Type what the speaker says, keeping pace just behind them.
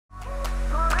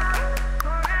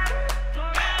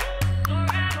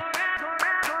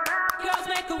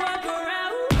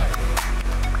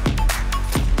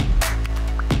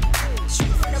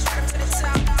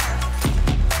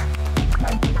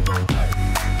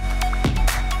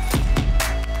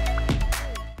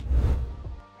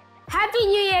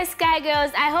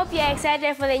Girls, I hope you're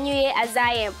excited for the new year as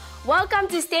I am. Welcome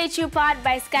to Stay True powered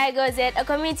by Sky Girls Z, a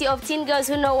community of teen girls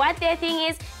who know what their thing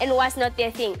is and what's not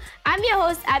their thing. I'm your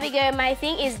host, Abigail. My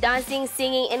thing is dancing,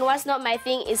 singing, and what's not my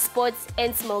thing is sports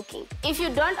and smoking. If you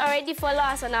don't already follow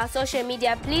us on our social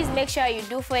media, please make sure you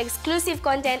do for exclusive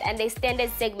content and extended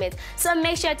segments. So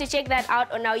make sure to check that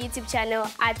out on our YouTube channel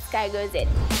at Sky Girls Z.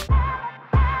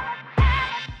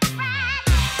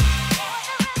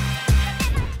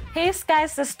 Hey Sky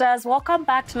Sisters, welcome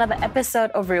back to another episode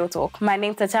of Real Talk. My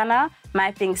name's Tatiana, my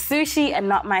thing's sushi, and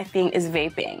not my thing is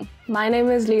vaping. My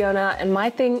name is Leona, and my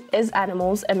thing is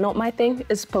animals, and not my thing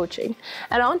is poaching.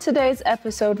 And on today's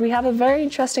episode, we have a very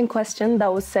interesting question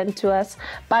that was sent to us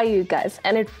by you guys,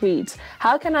 and it reads,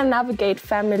 how can I navigate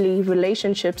family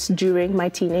relationships during my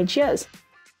teenage years?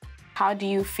 How do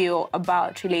you feel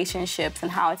about relationships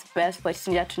and how it's best for a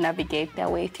teenager to navigate their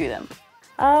way through them?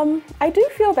 I do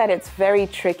feel that it's very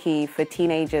tricky for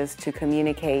teenagers to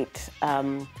communicate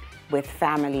with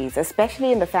families,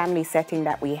 especially in the family setting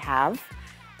that we have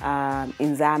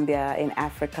in Zambia, in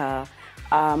Africa.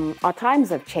 Our times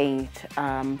have changed.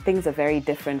 Things are very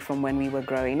different from when we were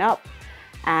growing up.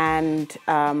 And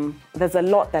there's a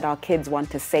lot that our kids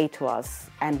want to say to us,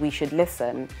 and we should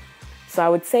listen. So I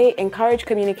would say encourage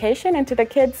communication, and to the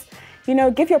kids, you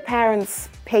know, give your parents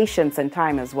patience and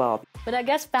time as well. But I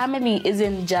guess family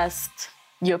isn't just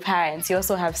your parents, you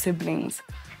also have siblings.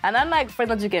 And unlike friends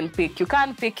that you can pick, you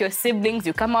can't pick your siblings,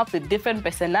 you come up with different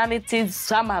personalities,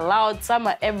 some are loud, some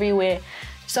are everywhere.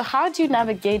 So how do you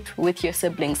navigate with your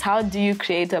siblings? How do you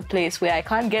create a place where I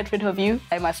can't get rid of you,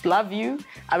 I must love you,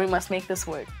 and we must make this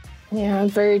work? Yeah,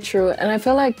 very true. And I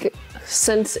feel like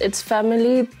since it's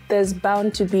family, there's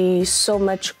bound to be so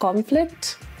much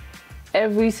conflict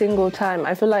every single time.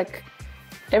 I feel like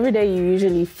every day you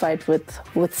usually fight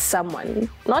with someone.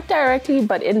 Not directly,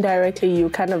 but indirectly you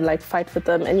kind of like fight with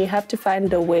them, and you have to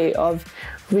find a way of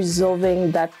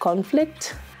resolving that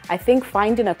conflict. I think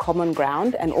finding a common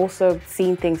ground and also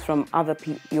seeing things from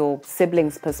your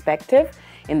siblings' perspective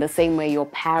in the same way your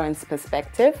parents'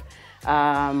 perspective.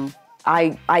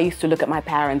 I used to look at my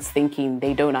parents thinking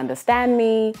they don't understand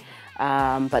me.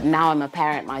 But now I'm a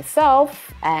parent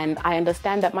myself, and I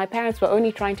understand that my parents were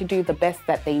only trying to do the best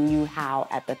that they knew how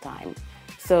at the time.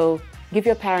 So give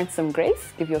your parents some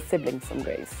grace, give your siblings some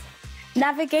grace.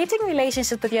 Navigating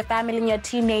relationships with your family in your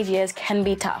teenage years can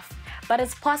be tough, but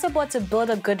it's possible to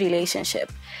build a good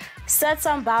relationship. Set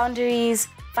some boundaries,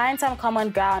 find some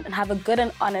common ground, and have a good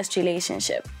and honest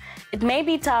relationship. It may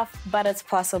be tough, but it's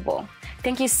possible.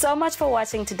 Thank you so much for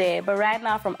watching today, but right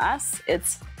now from us,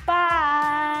 it's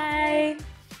bye!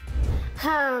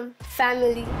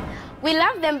 Family. We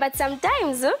love them, but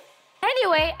sometimes...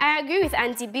 Anyway, I agree with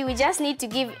Auntie B. We just need to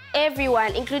give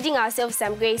everyone, including ourselves,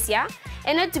 some grace, yeah?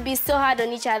 And not to be so hard on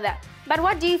each other. But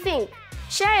what do you think?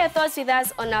 Share your thoughts with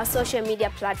us on our social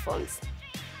media platforms.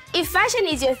 If fashion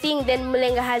is your thing, then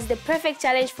Mulenga has the perfect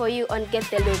challenge for you on Get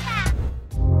the Look.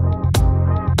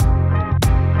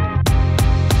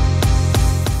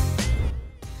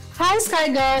 Hi Sky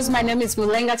Girls, my name is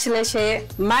Mulenga Chileshe.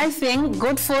 My thing,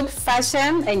 good food,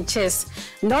 fashion and chess.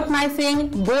 Not my thing,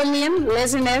 bullying,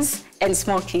 laziness and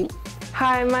smoking.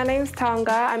 Hi, my name's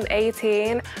Tonga, I'm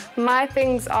 18. My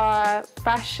things are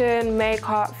fashion,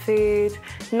 makeup, food.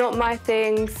 Not my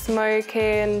things,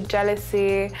 smoking,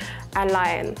 jealousy and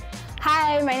lying.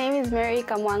 Hi, my name is Mary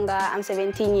Kamwanga. I'm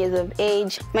 17 years of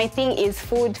age. My thing is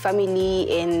food, family,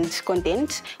 and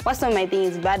content. What's not my thing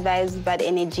is bad vibes, bad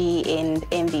energy, and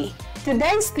envy.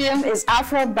 Today's theme is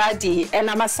Afro Body,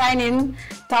 and I'm assigning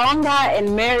Taonga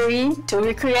and Mary to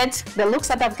recreate the looks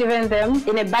that I've given them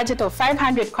in a budget of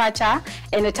 500 kwacha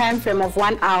in a time frame of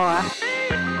 1 hour.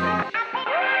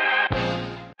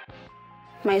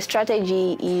 My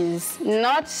strategy is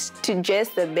not to dress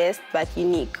the best, but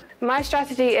unique. My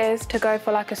strategy is to go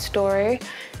for like a story.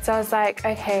 So I was like,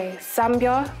 okay,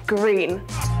 Zambia, green.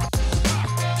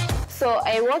 So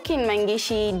I work in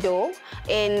Mangishi Do,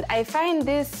 and I find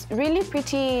this really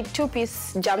pretty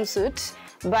two-piece jumpsuit,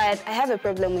 but I have a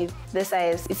problem with the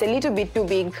size. It's a little bit too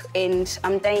big, and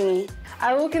I'm tiny.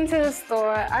 I walk into the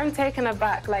store, I'm taken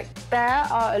aback. Like, there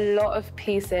are a lot of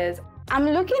pieces. I'm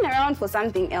looking around for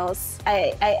something else.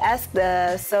 I asked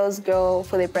the sales girl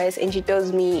for the price, and she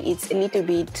tells me it's a little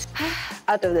bit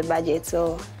out of the budget,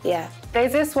 so yeah.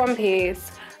 There's this one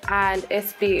piece, and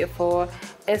it's beautiful.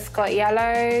 It's got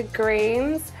yellow,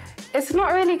 greens. It's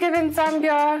not really giving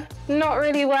Zambia, not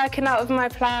really working out of my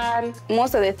plan.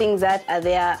 Most of the things that are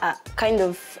there are kind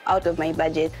of out of my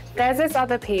budget. There's this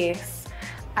other piece.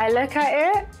 I look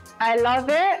at it, I love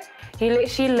it. You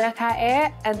literally look at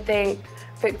it and think,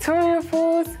 Victoria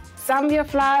Falls, Zambia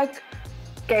flag,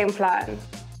 game plan.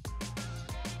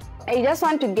 I just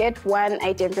want to get one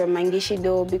item from Mangishi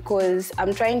though because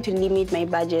I'm trying to limit my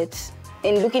budget.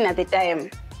 And looking at the time,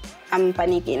 I'm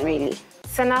panicking really.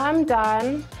 So now I'm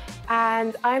done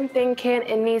and I'm thinking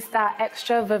it needs that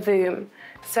extra vavoom.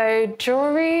 So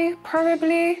jewelry,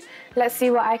 probably. Let's see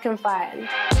what I can find.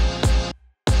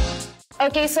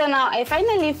 Okay, so now I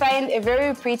finally find a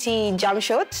very pretty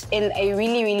jumpsuit and I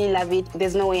really love it.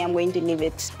 There's no way I'm going to leave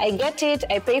it. I get it,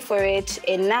 I pay for it,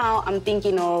 and now I'm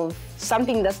thinking of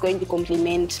something that's going to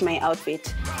complement my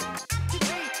outfit.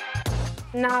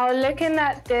 Now looking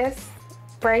at this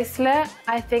bracelet,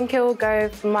 I think it will go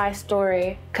with my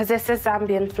story because it's a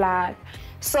Zambian flag.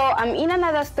 So I'm in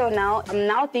another store now. I'm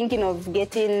now thinking of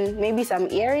getting maybe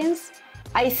some earrings.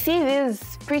 I see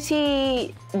these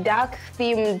pretty dark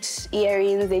themed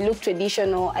earrings. They look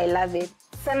traditional. I love it.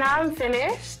 So now I'm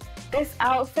finished. This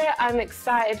outfit I'm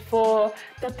excited for.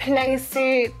 The play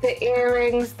suit, the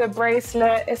earrings, the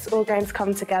bracelet, it's all going to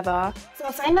come together.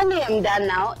 So finally I'm done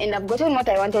now and I've gotten what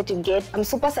I wanted to get. I'm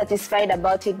super satisfied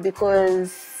about it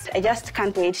because I just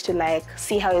can't wait to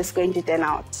see how it's going to turn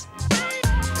out.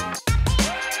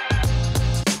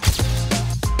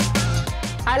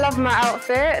 I love my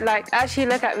outfit. Actually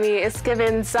look at me. It's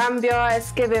giving Zambia,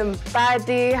 it's giving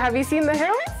baddie. Have you seen the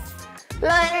heels?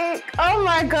 Oh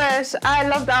my gosh, I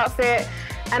love the outfit.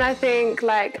 And I think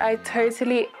I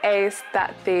totally aced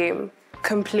that theme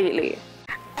completely.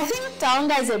 I think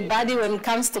Taonga is a baddie when it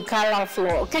comes to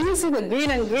colorful. Can you see the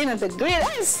green and the green?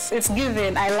 It's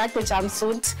given. I like the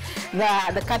jumpsuit.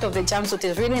 The cut of the jumpsuit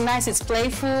is really nice. It's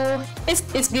playful.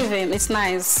 It's given. It's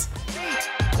nice.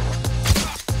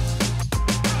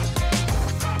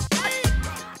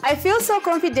 I feel so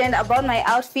confident about my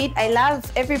outfit. I love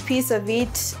every piece of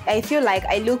it. I feel like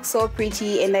I look so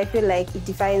pretty and I feel like it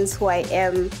defines who I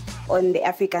am on the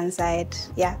African side.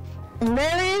 Yeah.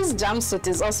 Mary's jumpsuit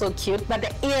is also cute, but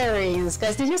the earrings,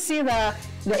 guys, did you see the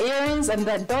earrings and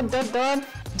the dot?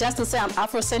 Just to say I'm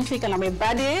Afrocentric and I'm a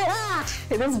baddie.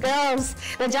 These girls,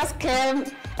 they just came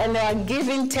and they are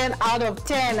giving 10 out of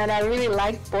 10 and I really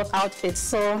like both outfits.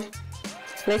 So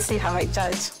let's see how I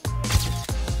judge.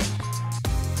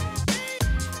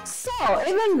 So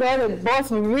even though they both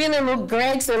really look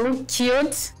great, they look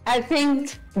cute, I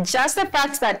think just the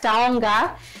fact that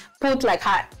Taonga put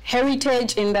her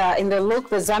heritage in the look,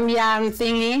 the Zambian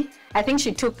thingy, I think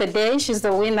she took the day. She's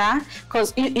the winner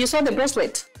because you saw the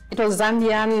bracelet. It was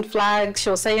Zambian flag.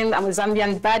 She was saying I'm a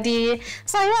Zambian baddie.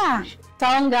 So yeah,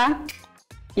 Taonga,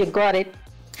 you got it.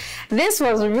 This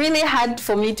was really hard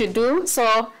for me to do.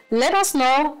 So let us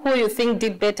know who you think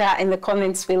did better in the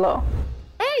comments below.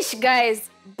 Ish, guys.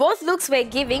 Both looks were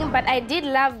giving, but I did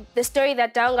love the story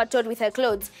that Taonga told with her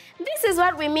clothes. This is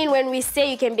what we mean when we say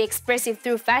you can be expressive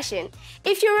through fashion.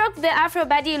 If you rock the Afro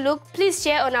baddie look, please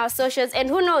share on our socials and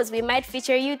who knows, we might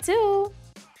feature you too.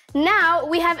 Now,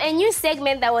 we have a new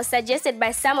segment that was suggested by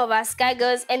some of our Sky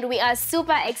Girls and we are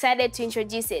super excited to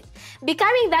introduce it.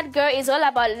 Becoming That Girl is all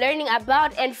about learning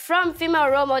about and from female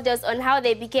role models on how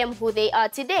they became who they are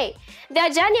today. Their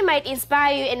journey might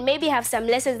inspire you and maybe have some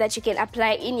lessons that you can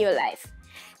apply in your life.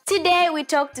 Today, we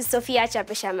talk to Sophia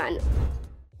Chapeshamano.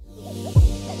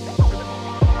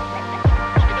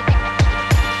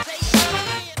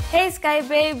 Hey Sky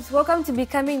Babes, welcome to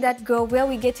Becoming That Girl, where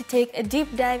we get to take a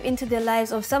deep dive into the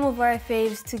lives of some of our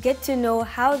faves to get to know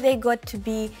how they got to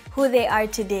be who they are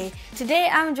today. Today,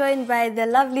 I'm joined by the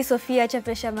lovely Sophia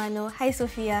Chapeshamano. Hi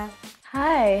Sophia.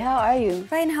 Hi, how are you?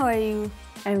 Fine, how are you?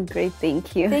 I'm great,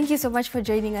 thank you. Thank you so much for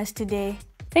joining us today.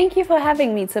 Thank you for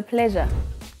having me, it's a pleasure.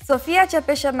 Sophia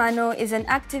Chapeshamano is an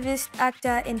activist,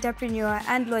 actor, entrepreneur,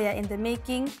 and lawyer in the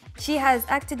making. She has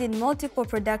acted in multiple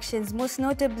productions. Most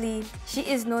notably, she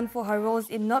is known for her roles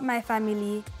in Not My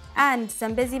Family and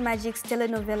Zambezi Magic's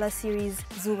telenovela series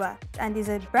Zuba, and is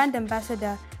a brand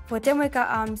ambassador for Temweka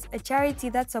Arms, a charity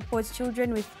that supports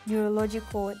children with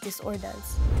neurological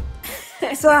disorders.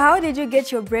 So how did you get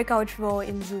your breakout role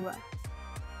in Zuba?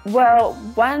 Well,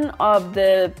 one of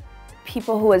the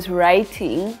people who was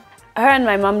writing, her and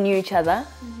my mom knew each other,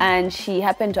 and she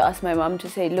happened to ask my mom to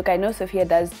say, look, I know Sophia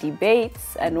does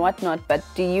debates and whatnot, but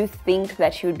do you think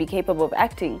that she would be capable of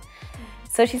acting?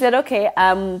 So she said, okay,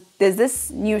 there's this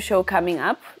new show coming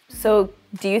up, so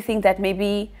do you think that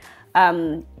maybe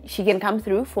she can come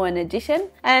through for an audition?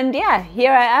 And yeah,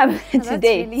 here I am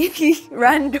today. That's really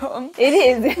random. It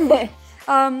is.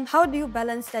 How do you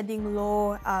balance studying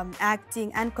law,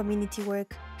 acting, and community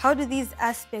work? How do these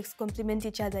aspects complement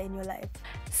each other in your life?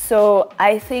 So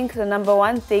I think the number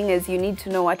one thing is you need to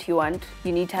know what you want.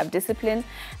 You need to have discipline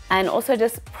and also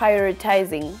just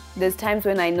prioritizing. There's times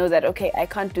when I know that, okay, I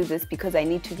can't do this because I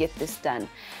need to get this done.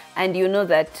 And you know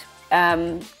that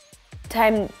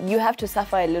time you have to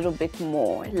suffer a little bit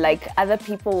more. Like other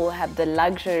people will have the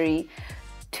luxury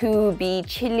to be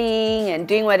chilling and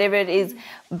doing whatever it is,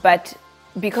 but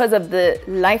because of the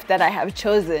life that I have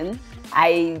chosen,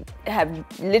 I have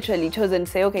literally chosen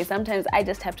to say, okay, sometimes I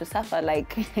just have to suffer,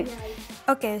 like.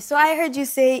 Okay, so I heard you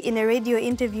say in a radio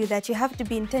interview that you have to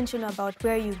be intentional about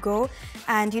where you go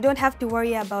and you don't have to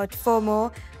worry about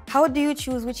FOMO. How do you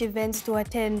choose which events to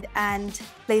attend and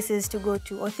places to go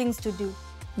to or things to do?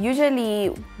 Usually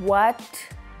what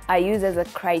I use as a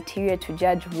criteria to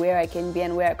judge where I can be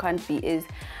and where I can't be is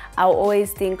I'll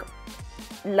always think,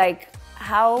 like,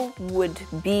 how would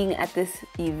being at this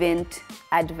event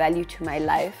add value to my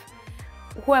life?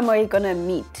 Who am I gonna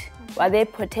meet? Are there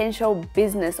potential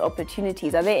business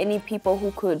opportunities? Are there any people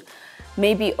who could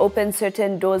maybe open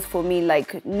certain doors for me,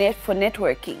 like for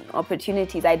networking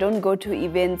opportunities? I don't go to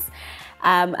events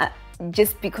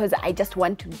just because I just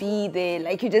want to be there.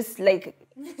 Like, you just like,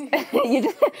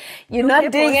 you're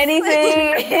not doing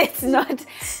anything. It's not,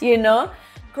 you know.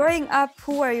 Growing up,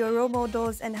 who were your role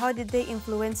models and how did they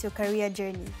influence your career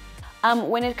journey?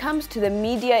 When it comes to the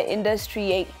media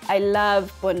industry, I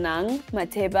love Bonang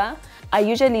Mateba. I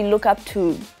usually look up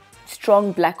to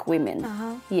strong black women.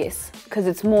 Yes, because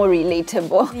it's more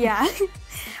relatable. Yeah.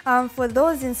 For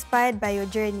those inspired by your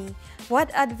journey,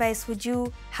 what advice would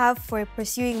you have for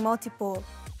pursuing multiple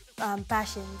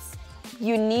passions?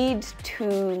 You need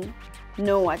to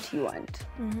know what you want.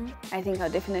 I think I'll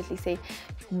definitely say,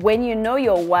 when you know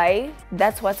your why,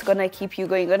 that's what's gonna keep you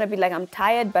going. You're gonna be like, I'm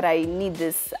tired, but I need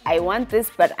this. I want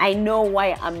this, but I know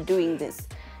why I'm doing this.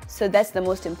 So that's the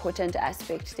most important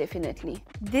aspect, definitely.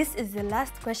 This is the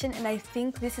last question, and I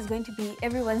think this is going to be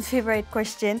everyone's favorite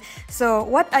question. So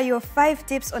what are your 5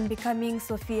 tips on becoming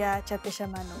Sophia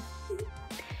Chapeshamano?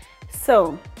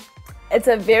 So, it's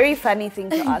a very funny thing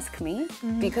to ask me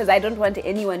because I don't want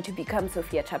anyone to become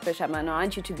Sophia Chapeshamano. I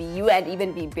want you to be you and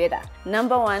even be better.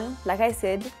 Number 1, like I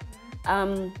said,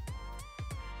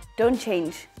 don't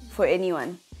change for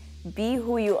anyone. Be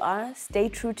who you are. Stay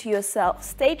true to yourself.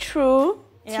 Stay true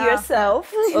to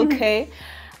yourself, okay?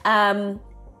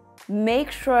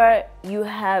 Make sure you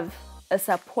have a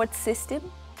support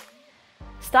system.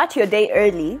 Start your day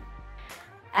early.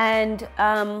 And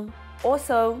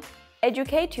also,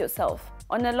 educate yourself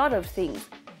on a lot of things.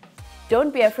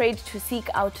 Don't be afraid to seek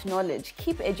out knowledge.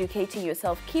 Keep educating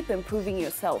yourself, keep improving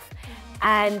yourself.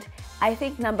 And I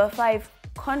think number 5,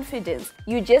 confidence.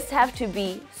 You just have to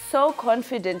be so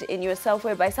confident in yourself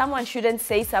whereby someone shouldn't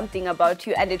say something about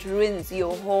you and it ruins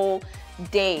your whole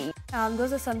day.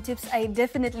 Those are some tips I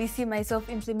definitely see myself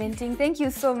implementing. Thank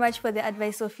you so much for the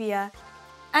advice, Sophia.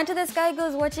 And to the Sky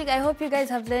Girls watching, I hope you guys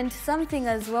have learned something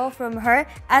as well from her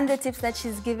and the tips that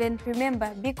she's given.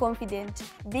 Remember, be confident.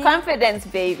 Confidence,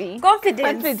 baby.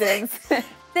 Confidence. Confidence.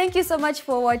 Thank you so much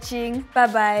for watching.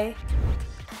 Bye-bye.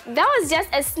 That was just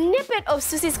a snippet of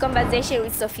Susy's conversation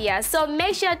with Sophia. So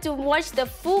make sure to watch the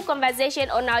full conversation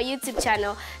on our YouTube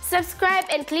channel. Subscribe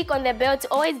and click on the bell to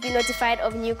always be notified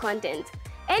of new content.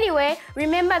 Anyway,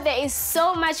 remember there is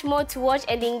so much more to watch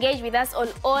and engage with us on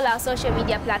all our social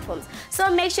media platforms.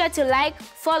 So make sure to like,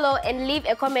 follow and leave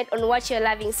a comment on what you're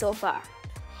loving so far.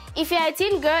 If you're a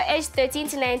teen girl aged 13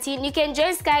 to 19, you can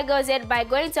join Sky Girl Z by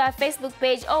going to our Facebook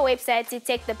page or website to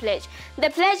take the pledge. The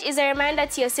pledge is a reminder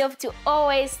to yourself to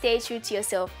always stay true to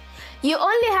yourself. You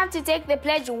only have to take the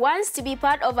pledge once to be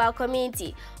part of our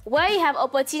community, where you have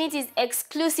opportunities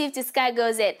exclusive to Sky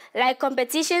Girl Z, like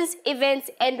competitions,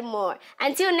 events, and more.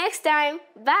 Until next time,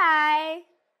 bye!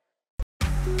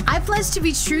 I pledge to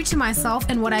be true to myself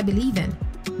and what I believe in.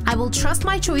 I will trust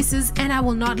my choices and I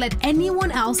will not let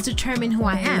anyone else determine who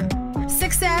I am.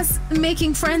 Success,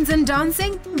 making friends and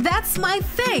dancing, that's my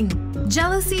thing.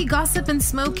 Jealousy, gossip and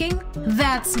smoking,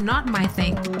 that's not my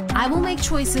thing. I will make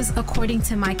choices according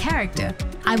to my character.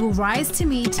 I will rise to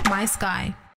meet my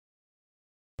sky.